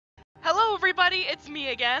Hello everybody, it's me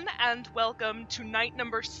again, and welcome to night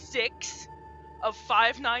number 6 of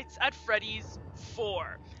Five Nights at Freddy's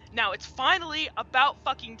 4. Now, it's finally about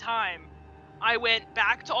fucking time. I went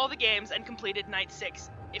back to all the games and completed night 6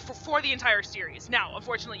 for the entire series. Now,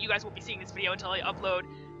 unfortunately, you guys won't be seeing this video until I upload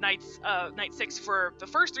night 6 for the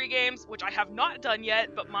first 3 games, which I have not done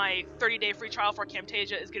yet, but my 30-day free trial for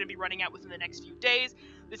Camtasia is going to be running out within the next few days.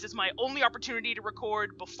 This is my only opportunity to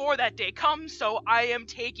record before that day comes, so I am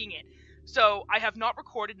taking it. So, I have not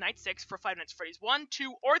recorded night 6 for Five Nights at Freddy's 1,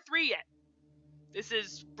 2, or 3 yet. This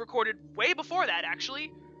is recorded way before that,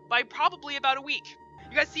 actually, by probably about a week.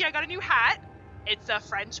 You guys see I got a new hat. It's a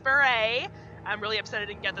French beret. I'm really upset I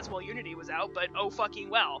didn't get this while Unity was out, but oh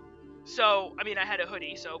fucking well. So, I mean, I had a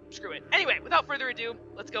hoodie, so screw it. Anyway, without further ado,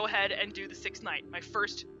 let's go ahead and do the 6th night. My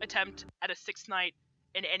first attempt at a 6th night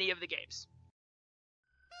in any of the games.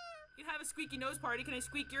 You have a squeaky nose party. Can I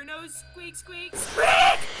squeak your nose? Squeak, squeak,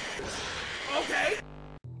 squeak! Okay.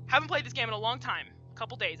 Haven't played this game in a long time. A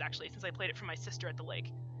couple days, actually, since I played it for my sister at the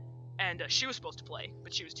lake. And she was supposed to play,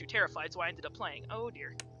 but she was too terrified, so I ended up playing. Oh,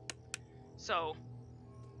 dear. So...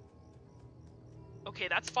 okay,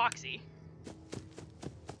 that's Foxy.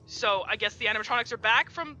 So, I guess the animatronics are back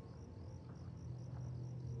from...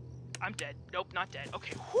 I'm dead. Nope, not dead.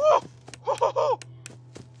 Okay.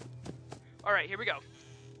 Alright, here we go.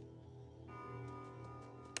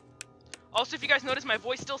 Also, if you guys notice my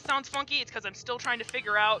voice still sounds funky, it's because I'm still trying to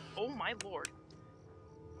figure out... oh my lord.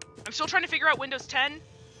 I'm still trying to figure out Windows 10.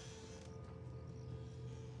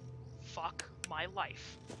 Fuck my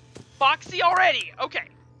life. Foxy already! Okay.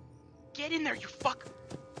 Get in there, you fuck.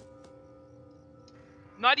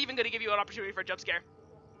 I'm not even gonna give you an opportunity for a jump scare.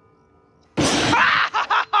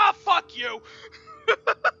 Ah! Fuck you!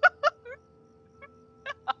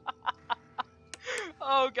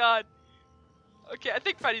 Oh god. Okay, I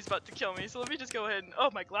think Freddy's about to kill me, so let me just go ahead and... oh,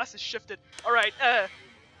 my glasses shifted. Alright,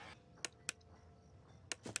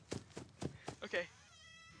 okay.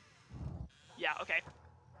 Yeah, okay.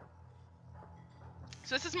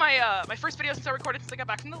 So this is my, my first video since I recorded since I got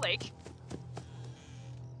back from the lake.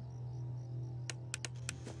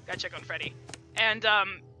 Gotta check on Freddy. And,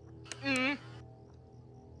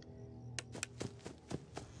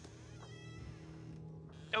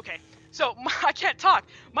 okay. So, I can't talk.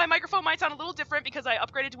 My microphone might sound a little different because I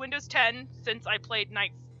upgraded to Windows 10 since I played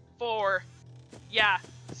Night 4. Yeah,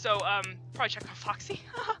 so, probably check on Foxy.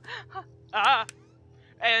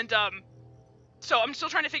 And, so I'm still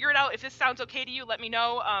trying to figure it out. If this sounds okay to you, let me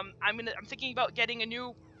know. I'm thinking about getting a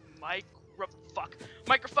new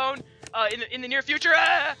microphone, in the near future.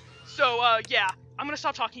 So, yeah, I'm gonna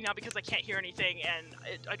stop talking now because I can't hear anything, and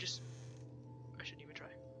I shouldn't even try.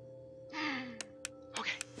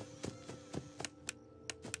 Okay.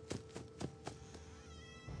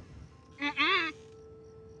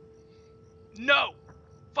 No!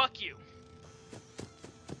 Fuck you.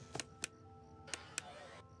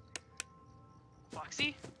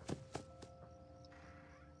 Foxy?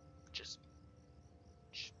 Just...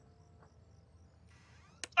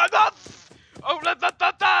 enough! Oh, la da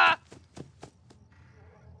da da!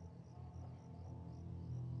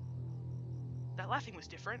 That laughing was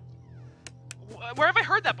different. Where have I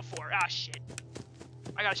heard that before? Ah, shit.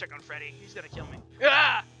 I gotta check on Freddy. He's gonna kill me.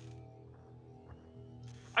 Ah!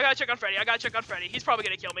 I gotta check on Freddy. I gotta check on Freddy. He's probably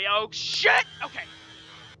gonna kill me. Oh, shit! Okay.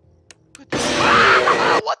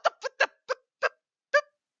 Ah! What the...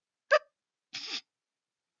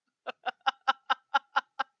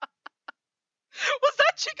 was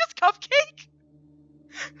that Chica's cupcake?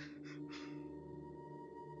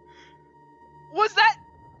 Was that...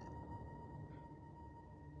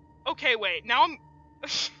 okay, wait. Now I'm...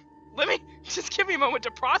 let me... just give me a moment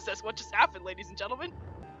to process what just happened, ladies and gentlemen.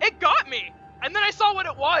 It got me! And then I saw what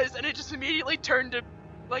it was, and it just immediately turned to,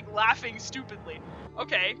 like, laughing stupidly.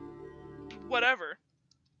 Okay. Whatever.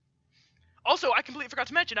 Also, I completely forgot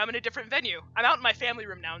to mention, I'm in a different venue. I'm out in my family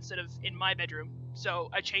room now instead of in my bedroom.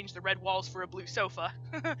 So, I changed the red walls for a blue sofa.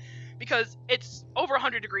 Because it's over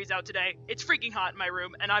 100 degrees out today, it's freaking hot in my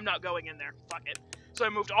room, and I'm not going in there. Fuck it. So I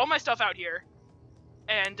moved all my stuff out here.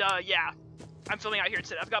 And, yeah. I'm filming out here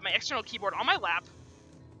instead. I've got my external keyboard on my lap.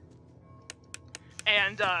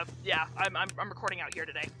 And, yeah, I'm recording out here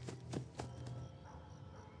today.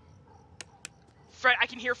 I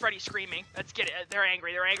can hear Freddy screaming. Let's get it. They're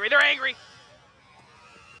angry, they're angry, they're angry!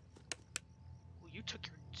 Well, you took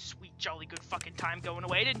your sweet, jolly good fucking time going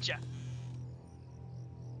away, didn't ya?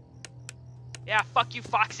 Yeah, fuck you,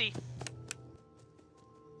 Foxy.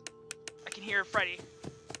 I can hear Freddy.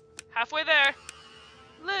 Halfway there.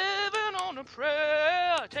 Living on a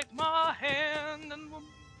prayer, take my hand and we'll...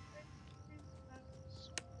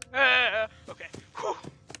 okay. Whew.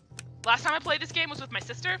 Last time I played this game was with my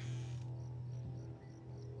sister.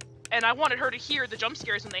 And I wanted her to hear the jump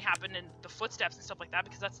scares when they happen and the footsteps and stuff like that,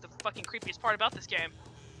 because that's the fucking creepiest part about this game.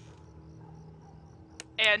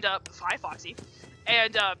 And, hi, Foxy.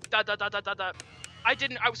 And, I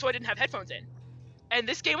didn't have headphones in. And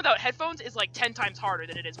this game without headphones is like 10 times harder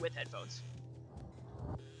than it is with headphones.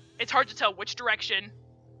 It's hard to tell which direction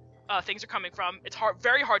things are coming from. It's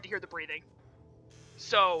very hard to hear the breathing.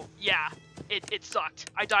 So, yeah, it sucked.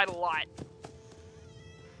 I died a lot.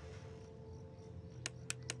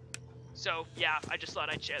 So, yeah, I just thought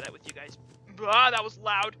I'd share that with you guys. Ah, that was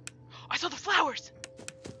loud. I saw the flowers!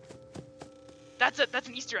 That's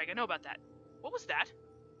an Easter egg, I know about that. What was that?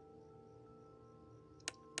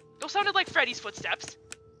 Those sounded like Freddy's footsteps.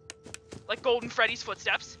 Like Golden Freddy's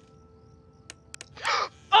footsteps.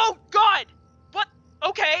 Oh, God! What?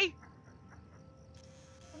 Okay.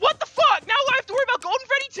 What the fuck? Now I have to worry about Golden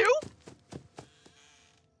Freddy too?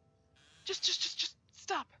 Just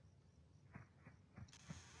stop.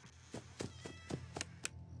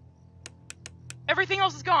 Everything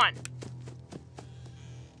else is gone.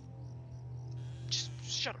 Just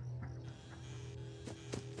shut up.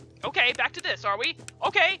 Okay, back to this, are we?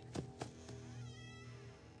 Okay.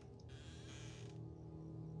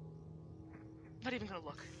 Not even gonna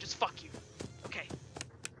look. Just fuck you. Okay.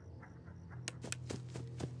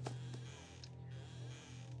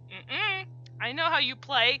 I know how you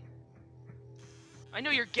play. I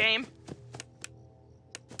know your game.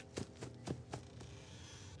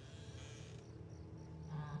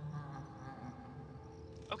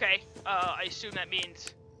 Okay, I assume that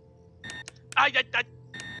means...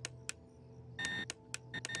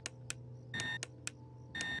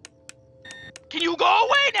 Can you go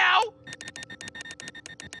away now?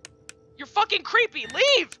 You're fucking creepy.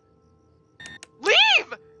 Leave!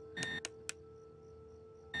 Leave!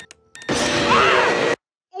 Ah!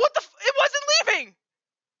 What the it wasn't leaving!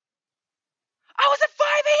 I was at 5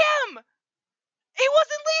 a.m! It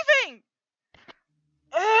wasn't leaving!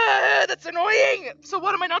 That's annoying! So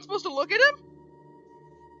what, am I not supposed to look at him?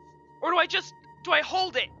 Or do I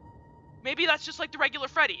hold it? Maybe that's just like the regular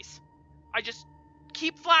Freddy's. I just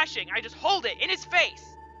keep flashing. I just hold it in his face.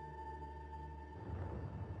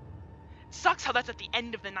 Sucks how that's at the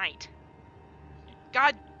end of the night.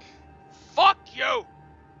 God, fuck you!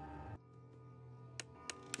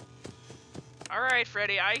 Alright,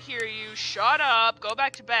 Freddy, I hear you. Shut up. Go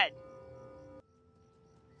back to bed.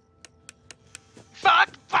 Fuck!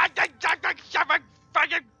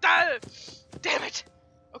 Damn it!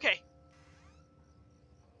 Okay.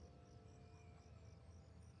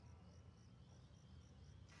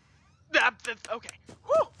 Okay.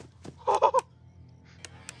 Whew.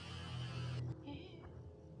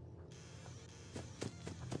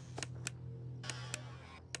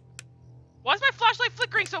 Why is my flashlight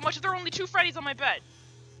flickering so much if there are only 2 Freddys on my bed?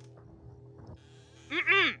 You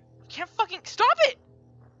can't fucking... Stop it!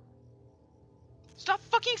 Stop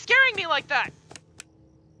fucking scaring me like that!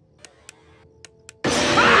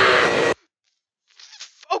 Ah!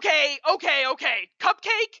 Okay.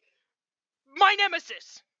 Cupcake? My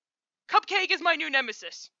nemesis. Cupcake is my new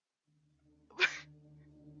nemesis.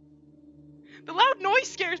 The loud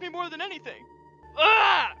noise scares me more than anything.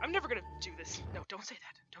 Ah! I'm never gonna do this. No, don't say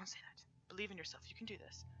that. Don't say that. Believe in yourself. You can do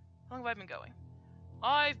this. How long have I been going?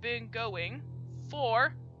 I've been going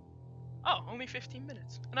for... Oh, only 15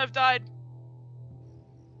 minutes. And I've died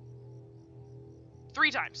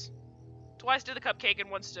 3 times. Twice to the cupcake and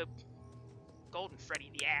once to Golden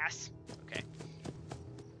Freddy the ass. Okay.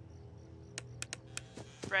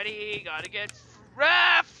 Freddy, gotta get...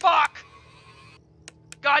 fuck!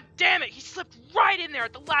 God damn it! He slipped right in there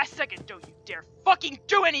at the last second. Don't you dare fucking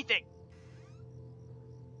do anything!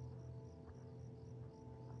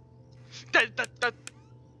 I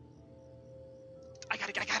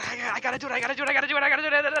gotta do it.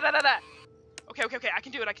 Okay, I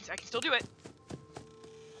can do it. I can still do it.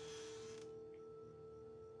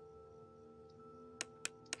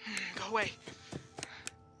 Go away.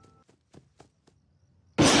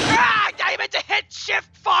 Ah! I meant to hit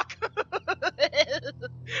shift, fuck!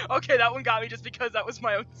 Okay, that one got me just because that was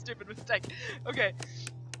my own stupid mistake. Okay.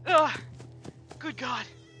 Ugh. Good God.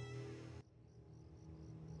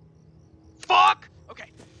 Fuck!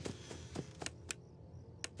 Okay.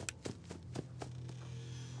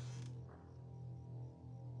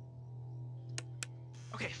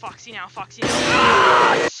 Okay, Foxy now.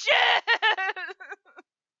 Ah, shit!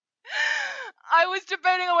 I was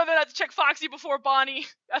debating on whether or not to check Foxy before Bonnie.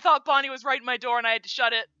 I thought Bonnie was right in my door and I had to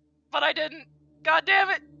shut it. But I didn't. God damn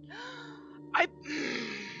it! I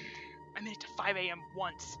made it to 5 a.m.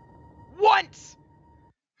 once. Once!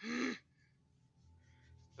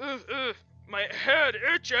 My head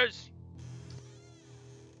itches.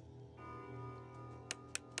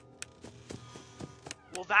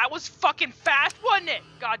 Well, that was fucking fast, wasn't it?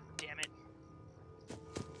 God damn it.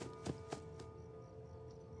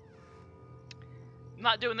 I'm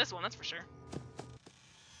not doing this one, that's for sure.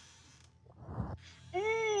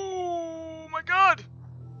 Ooh, my god.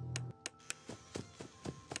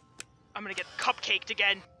 I'm gonna get cupcaked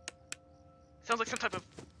again. Sounds like some type of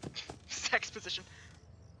sex position.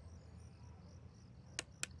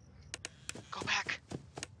 Go back.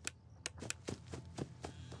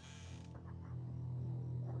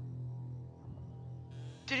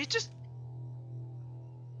 Did he just...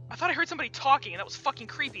 I thought I heard somebody talking and that was fucking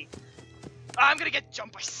creepy. I'm gonna get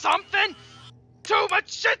jumped by something! Too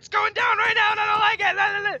much shit's going down right now and I don't like it!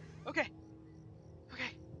 La, la, la. Okay.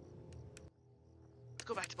 Okay. Let's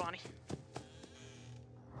go back to Bonnie.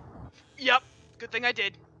 Yep. Good thing I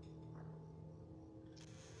did.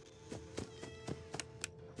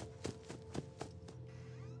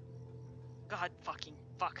 God fucking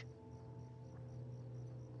fuck.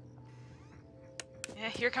 Yeah,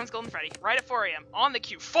 here comes Golden Freddy. Right at 4 a.m. On the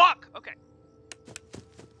queue. Fuck! Okay.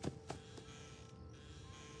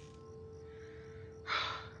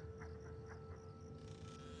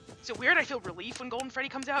 Is it weird I feel relief when Golden Freddy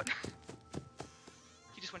comes out?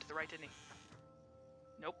 He just went to the right, didn't he?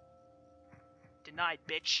 Nope. Denied,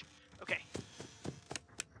 bitch. Okay.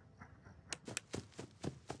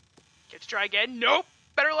 Get to try again. Nope!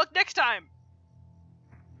 Better luck next time!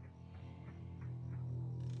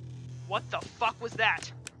 What the fuck was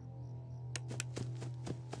that?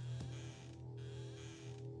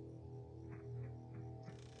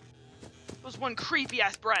 It was one creepy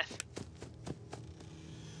ass breath.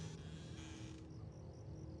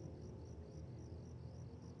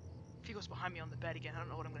 If he goes behind me on the bed again, I don't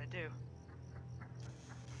know what I'm gonna do.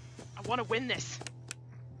 I want to win this.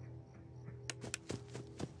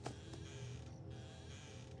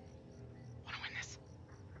 I want to win this.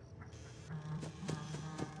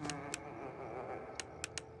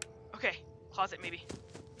 Okay, closet maybe.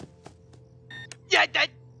 Yeah, that.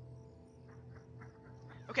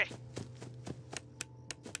 Okay.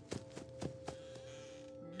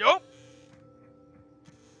 Nope.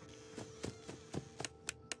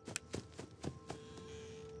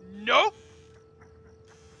 Nope.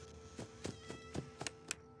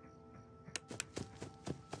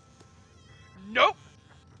 Nope.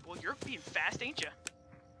 Well, you're being fast, ain't you?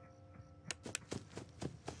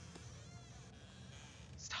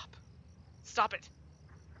 Stop. Stop it.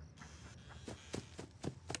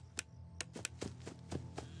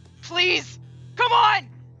 Please! Come on!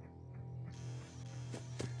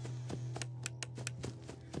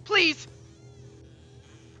 Please!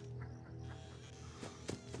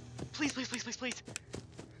 Please, please, please, please, please.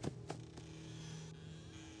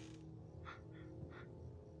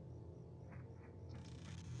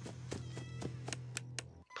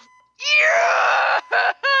 Yes!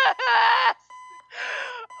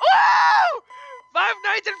 Woo! Five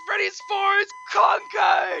Nights at Freddy's 4 is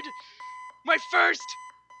conquered! My first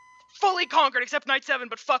fully conquered, except Night 7,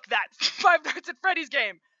 but fuck that. Five Nights at Freddy's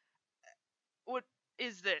game. What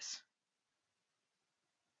is this?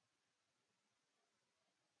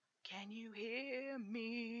 Can you hear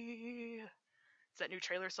me? It's that new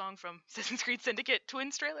trailer song from Assassin's Creed Syndicate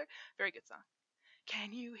Twins trailer. Very good song.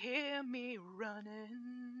 Can you hear me running?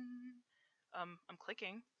 I'm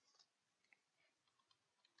clicking.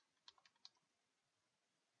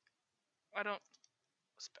 I don't...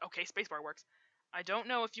 Okay, spacebar works. I don't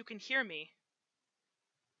know if you can hear me.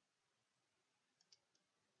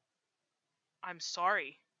 I'm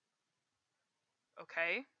sorry.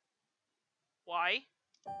 Okay? Why?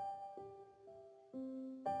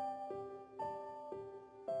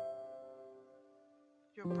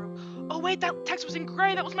 You're broke. Oh wait, that text was in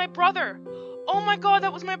gray. That was my brother. Oh my god,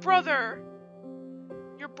 that was my brother.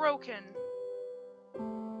 You're broken.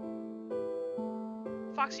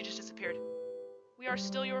 Foxy just disappeared. We are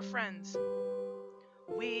still your friends.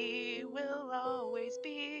 We will always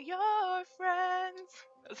be your friends.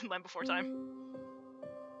 That was in Land Before Time.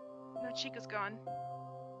 Now Chica's gone.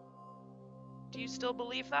 Do you still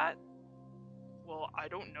believe that? Well, I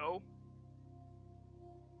don't know.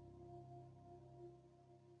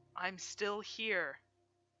 I'm still here.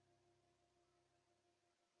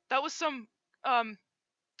 That was some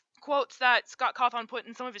quotes that Scott Cawthon put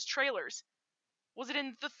in some of his trailers. Was it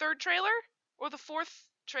in the third trailer or the fourth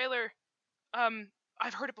trailer?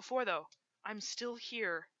 I've heard it before though. I'm still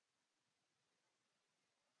here.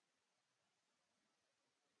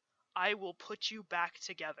 I will put you back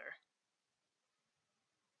together.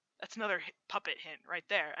 That's another puppet hint right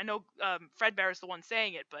there. I know Fredbear is the one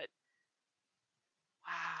saying it, but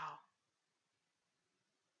wow.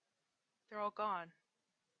 They're all gone.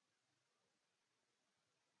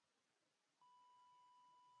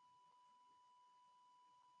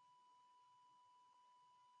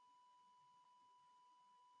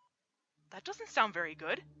 That doesn't sound very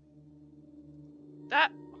good.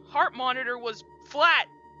 That heart monitor was flat.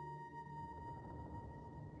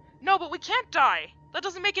 No, but we can't die. That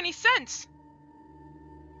doesn't make any sense.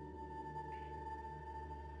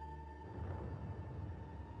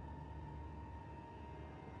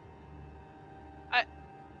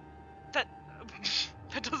 That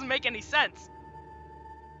that doesn't make any sense.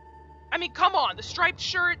 I mean, come on, the striped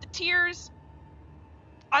shirt, the tears.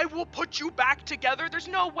 I will put you back together. There's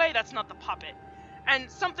no way that's not the puppet.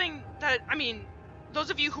 And something that, I mean, those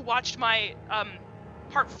of you who watched my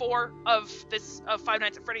part 4 of this Five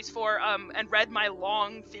Nights at Freddy's 4 and read my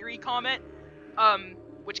long theory comment,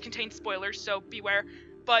 which contains spoilers, so beware.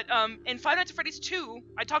 But in Five Nights at Freddy's 2,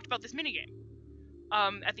 I talked about this minigame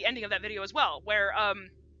at the ending of that video as well, where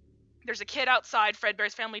there's a kid outside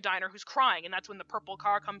Fredbear's Family Diner who's crying, and that's when the purple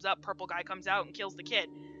car comes up, purple guy comes out and kills the kid.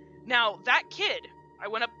 Now, that kid, I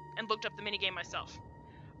went up and looked up the minigame myself.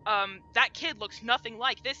 That kid looks nothing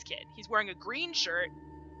like this kid. He's wearing a green shirt,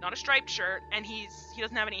 not a striped shirt, and he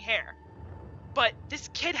doesn't have any hair. But this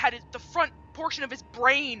kid had the front portion of his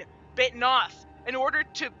brain bitten off. In order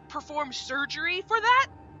to perform surgery for that,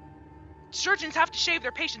 surgeons have to shave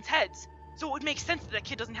their patients' heads. So it would make sense that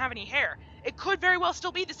kid doesn't have any hair. It could very well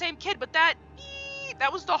still be the same kid, but that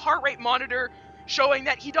was the heart rate monitor showing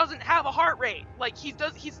that he doesn't have a heart rate. Like,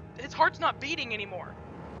 his heart's not beating anymore.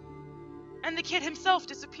 And the kid himself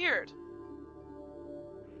disappeared.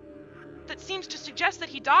 That seems to suggest that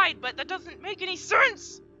he died, but that doesn't make any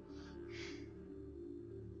sense.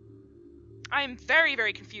 I'm very,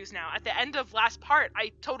 very confused now. At the end of last part,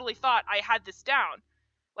 I totally thought I had this down.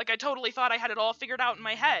 Like, I totally thought I had it all figured out in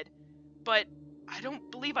my head. But I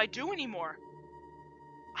don't believe I do anymore.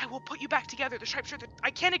 I will put you back together, the striped shirt.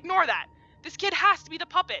 I can't ignore that. This kid has to be the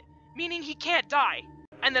puppet, meaning he can't die.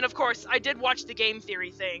 And then, of course, I did watch the game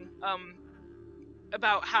theory thing,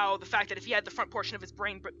 about how the fact that if he had the front portion of his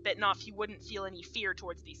brain bitten off, he wouldn't feel any fear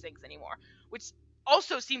towards these things anymore. Which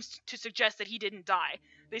also seems to suggest that he didn't die.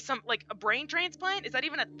 Like, a brain transplant? Is that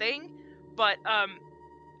even a thing? But, I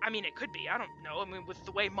mean, it could be. I don't know. I mean, with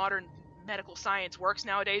the way modern medical science works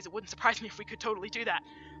nowadays, it wouldn't surprise me if we could totally do that.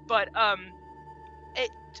 But,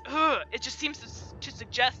 it just seems to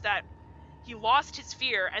suggest that he lost his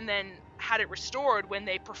fear and then had it restored when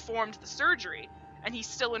they performed the surgery, and he's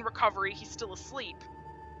still in recovery, he's still asleep,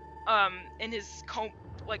 in his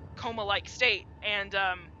coma-like state, and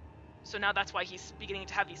so now that's why he's beginning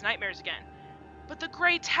to have these nightmares again. But the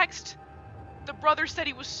gray text, the brother said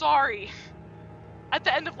he was sorry. At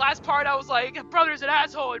the end of last part, I was like, brother's an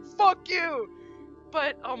asshole and fuck you!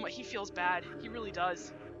 But, oh my, he feels bad. He really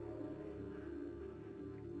does.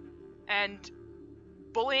 And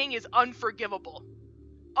bullying is unforgivable.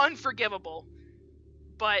 Unforgivable.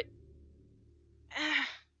 But,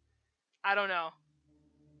 I don't know.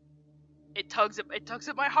 It tugs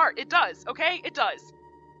at my heart. It does, okay? It does.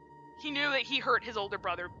 He knew that he hurt his older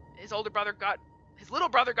brother. His little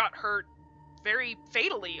brother got hurt very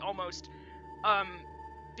fatally, almost,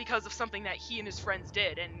 because of something that he and his friends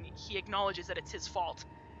did, and he acknowledges that it's his fault.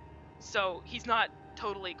 So he's not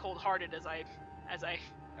totally cold-hearted as I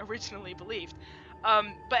originally believed.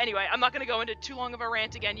 But anyway, I'm not going to go into too long of a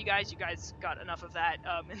rant again, you guys. You guys got enough of that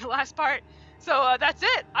in the last part. So that's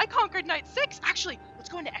it. I conquered Night 6. Actually, let's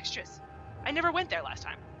go into extras. I never went there last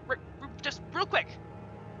time. Just real quick.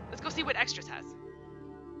 Let's go see what extras has.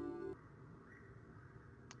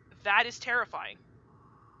 That is terrifying.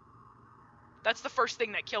 That's the first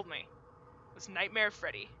thing that killed me. Was Nightmare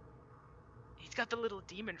Freddy. He's got the little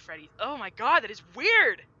demon Freddy. Oh my god, that is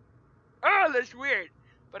weird! Oh, that's weird.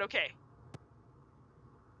 But okay.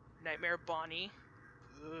 Nightmare Bonnie.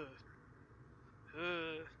 Ugh.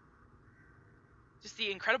 Ugh. Just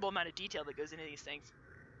the incredible amount of detail that goes into these things.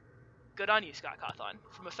 Good on you, Scott Cawthon,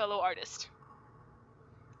 from a fellow artist.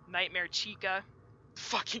 Nightmare Chica.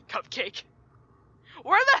 Fucking cupcake.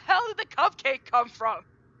 Where the hell did the cupcake come from?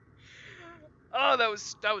 Oh, that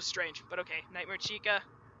was strange, but okay. Nightmare Chica.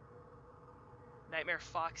 Nightmare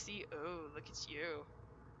Foxy. Oh, look at you.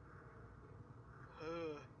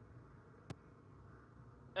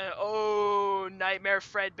 Oh, Nightmare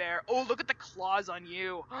Fredbear. Oh, look at the claws on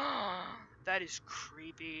you. That is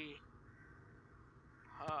creepy.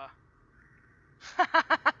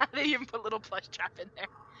 They even put little plush chap in there.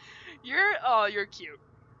 You're cute.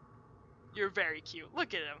 You're very cute.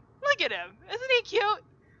 Look at him. Look at him. Isn't he cute?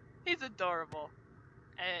 He's adorable.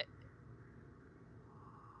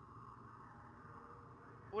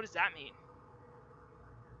 What does that mean?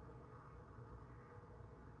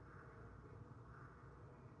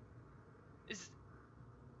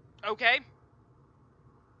 Okay.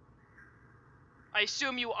 I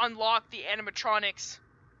assume you unlock the animatronics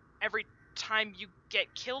every time you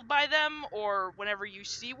get killed by them, or whenever you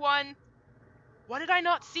see one. What did I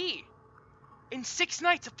not see? In 6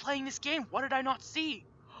 nights of playing this game, what did I not see?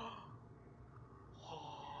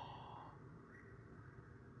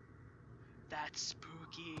 That's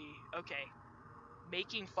spooky. Okay.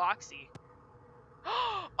 Making Foxy.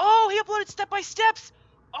 Oh, he uploaded step-by-steps!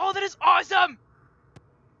 Oh, that is awesome!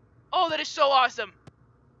 Oh, that is so awesome!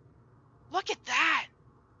 Look at that!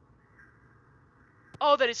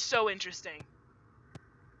 Oh, that is so interesting.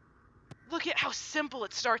 Look at how simple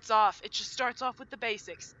it starts off. It just starts off with the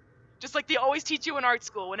basics. Just like they always teach you in art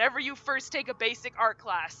school. Whenever you first take a basic art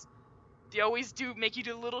class, they always do make you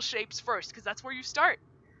do little shapes first, because that's where you start.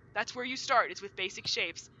 That's where you start, is with basic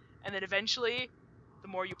shapes. And then eventually, the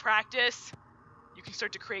more you practice, you can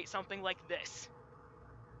start to create something like this.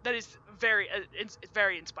 That is very, it's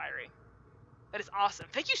very inspiring. That is awesome.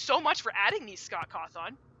 Thank you so much for adding these, Scott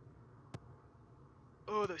Cawthon.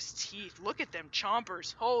 Oh, those teeth. Look at them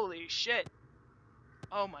chompers. Holy shit.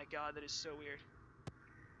 Oh my god, that is so weird.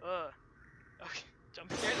 Ugh. Okay,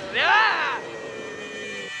 jump scare though. Ah!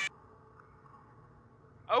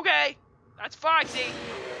 Okay, that's Foxy.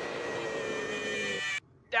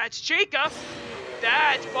 That's Chica.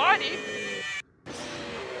 That's Bonnie.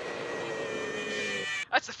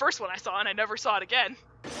 That's the first one I saw, and I never saw it again.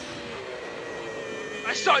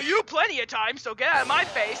 I saw you plenty of times, so get out of my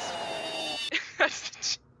face.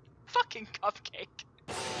 Fucking cupcake.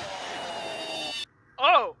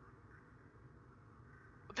 Oh.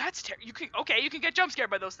 That's you can get jump scared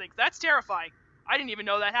by those things. That's terrifying. I didn't even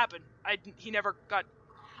know that happened. He never got.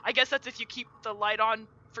 I guess that's if you keep the light on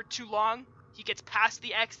for too long. He gets past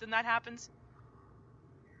the X, then that happens.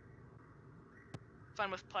 Fun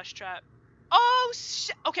with plush trap. Oh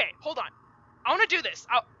shit. Okay, hold on. I want to do this.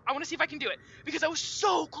 I want to see if I can do it, because I was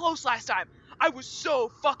so close last time. I was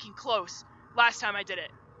so fucking close last time I did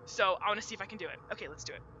it. So I want to see if I can do it. Okay, let's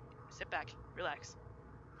do it. Sit back, relax.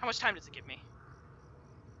 How much time does it give me?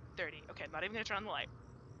 30. Okay, I'm not even gonna turn on the light.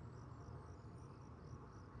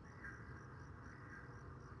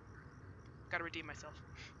 Gotta redeem myself.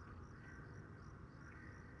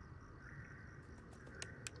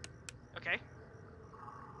 Okay.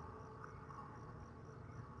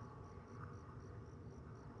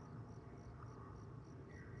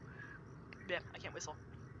 Yeah, I can't whistle.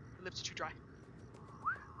 My lips are too dry.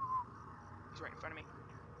 He's right in front of me.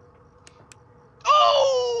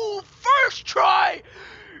 Oh! First try!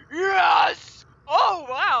 Yes! Oh,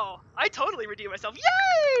 wow. I totally redeemed myself.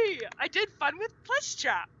 Yay! I did fun with plush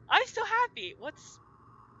trap. I'm so happy. What's...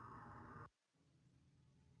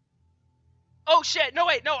 Oh, shit. No,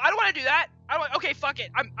 wait. No, I don't want to do that. I don't... Okay, fuck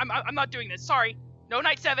it. I'm not doing this. Sorry. No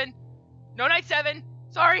Night 7. No Night 7.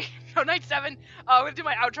 Sorry. No Night 7. I'm gonna do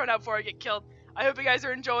my outro now before I get killed. I hope you guys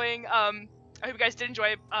are enjoying, I hope you guys did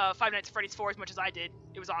enjoy Five Nights at Freddy's 4 as much as I did.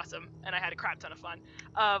 It was awesome, and I had a crap ton of fun.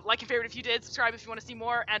 Like and favorite if you did, subscribe if you want to see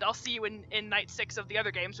more, and I'll see you in Night 6 of the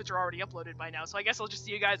other games, which are already uploaded by now. So I guess I'll just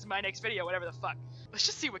see you guys in my next video, whatever the fuck. Let's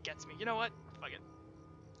just see what gets me. You know what? Fuck it.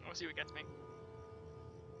 I want to see what gets me.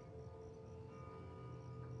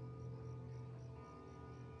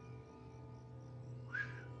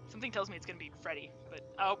 Something tells me it's gonna be Freddy, but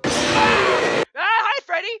oh. Ah! Hi,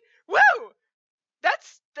 Freddy! Woo!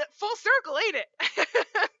 That's full circle, ain't it?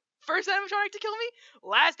 First animatronic to kill me,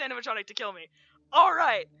 last animatronic to kill me.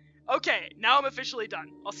 Alright. Okay, now I'm officially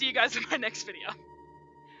done. I'll see you guys in my next video.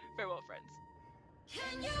 Farewell, friends.